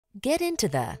Get into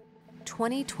the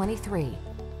 2023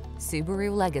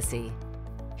 Subaru Legacy.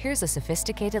 Here's a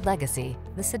sophisticated Legacy,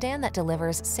 the sedan that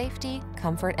delivers safety,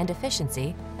 comfort, and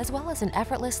efficiency, as well as an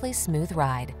effortlessly smooth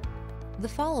ride. The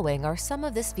following are some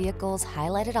of this vehicle's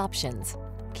highlighted options: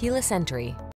 keyless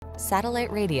entry,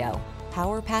 satellite radio,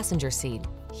 power passenger seat,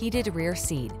 heated rear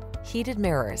seat, heated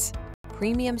mirrors,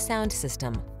 premium sound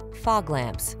system, fog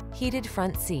lamps, heated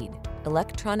front seat,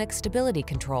 electronic stability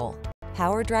control,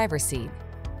 power driver seat.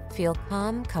 Feel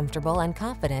calm, comfortable, and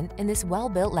confident in this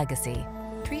well-built Legacy.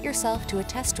 Treat yourself to a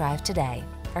test drive today.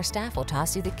 Our staff will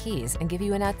toss you the keys and give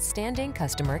you an outstanding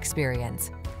customer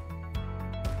experience.